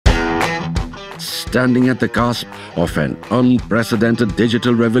Standing at the cusp of an unprecedented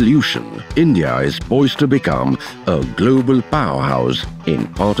digital revolution, India is poised to become a global powerhouse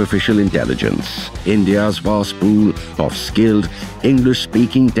in artificial intelligence. India's vast pool of skilled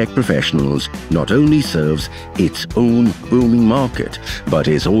English-speaking tech professionals not only serves its own booming market, but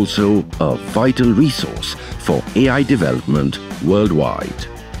is also a vital resource for AI development worldwide,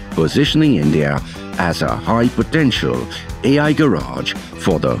 positioning India as a high-potential AI garage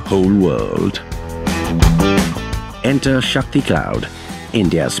for the whole world. Enter Shakti Cloud,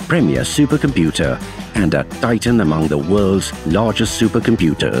 India's premier supercomputer and a titan among the world's largest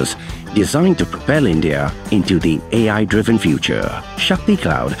supercomputers, designed to propel India into the AI-driven future. Shakti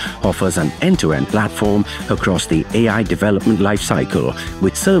Cloud offers an end-to-end platform across the AI development lifecycle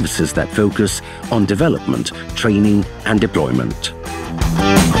with services that focus on development, training and deployment.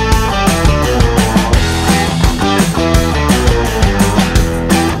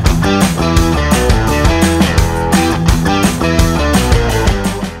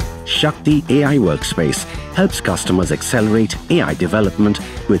 Shakti AI Workspace helps customers accelerate AI development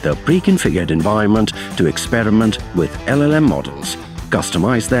with a pre-configured environment to experiment with LLM models,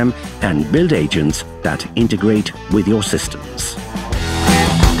 customize them, and build agents that integrate with your systems.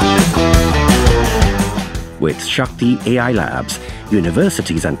 With Shakti AI Labs,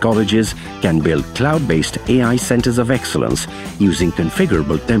 universities and colleges can build cloud-based AI centers of excellence using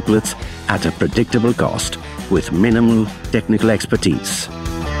configurable templates at a predictable cost with minimal technical expertise.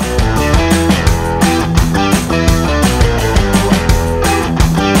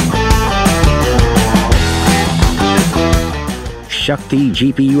 Shakti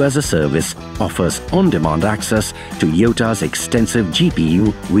GPU as a Service offers on-demand access to Yotta's extensive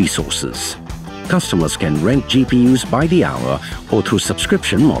GPU resources. Customers can rent GPUs by the hour or through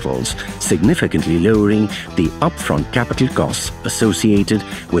subscription models, significantly lowering the upfront capital costs associated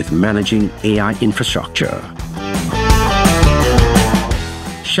with managing AI infrastructure.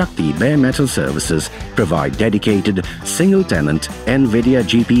 Shakti Bare Metal Services provide dedicated single-tenant NVIDIA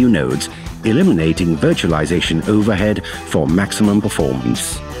GPU nodes, eliminating virtualization overhead for maximum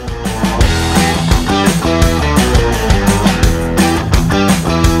performance.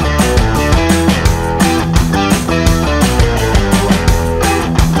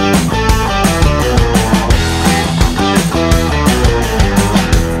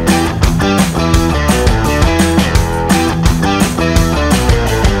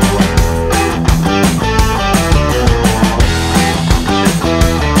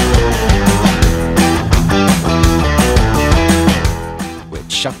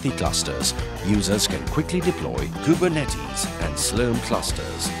 Shakti clusters, users can quickly deploy Kubernetes and Slurm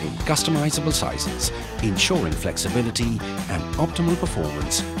clusters in customizable sizes, ensuring flexibility and optimal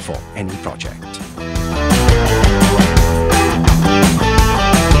performance for any project.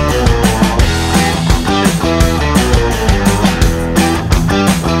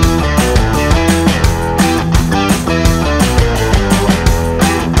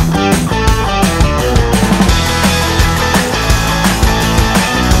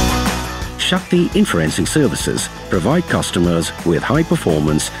 Shakti Inferencing Services provide customers with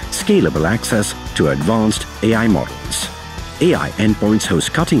high-performance, scalable access to advanced AI models. AI endpoints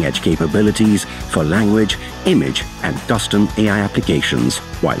host cutting-edge capabilities for language, image, and custom AI applications,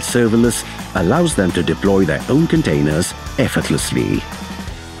 while serverless allows them to deploy their own containers effortlessly.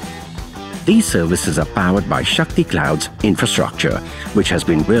 These services are powered by Shakti Cloud's infrastructure, which has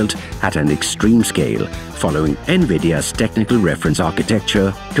been built at an extreme scale, following NVIDIA's technical reference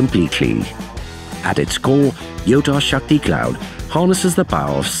architecture completely. At its core, Yotta Shakti Cloud harnesses the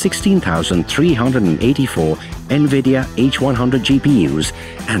power of 16,384 NVIDIA H100 GPUs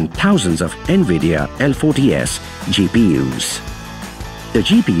and thousands of NVIDIA L40S GPUs. The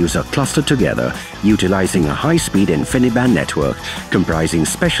GPUs are clustered together, utilizing a high-speed InfiniBand network comprising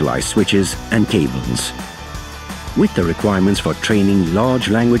specialized switches and cables. With the requirements for training large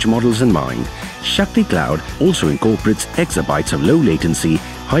language models in mind, Shakti Cloud also incorporates exabytes of low-latency,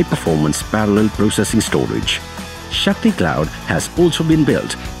 high-performance parallel processing storage. Shakti Cloud has also been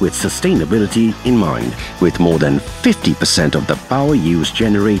built with sustainability in mind, with more than 50% of the power use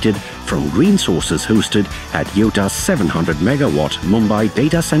generated from green sources hosted at Yotta's 700 megawatt Mumbai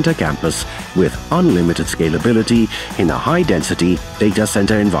data center campus with unlimited scalability in a high-density data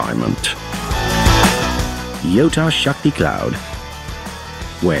center environment. Yotta Shakti Cloud,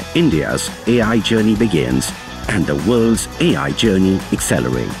 where India's AI journey begins and the world's AI journey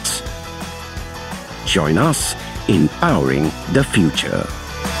accelerates. Join us in powering the future.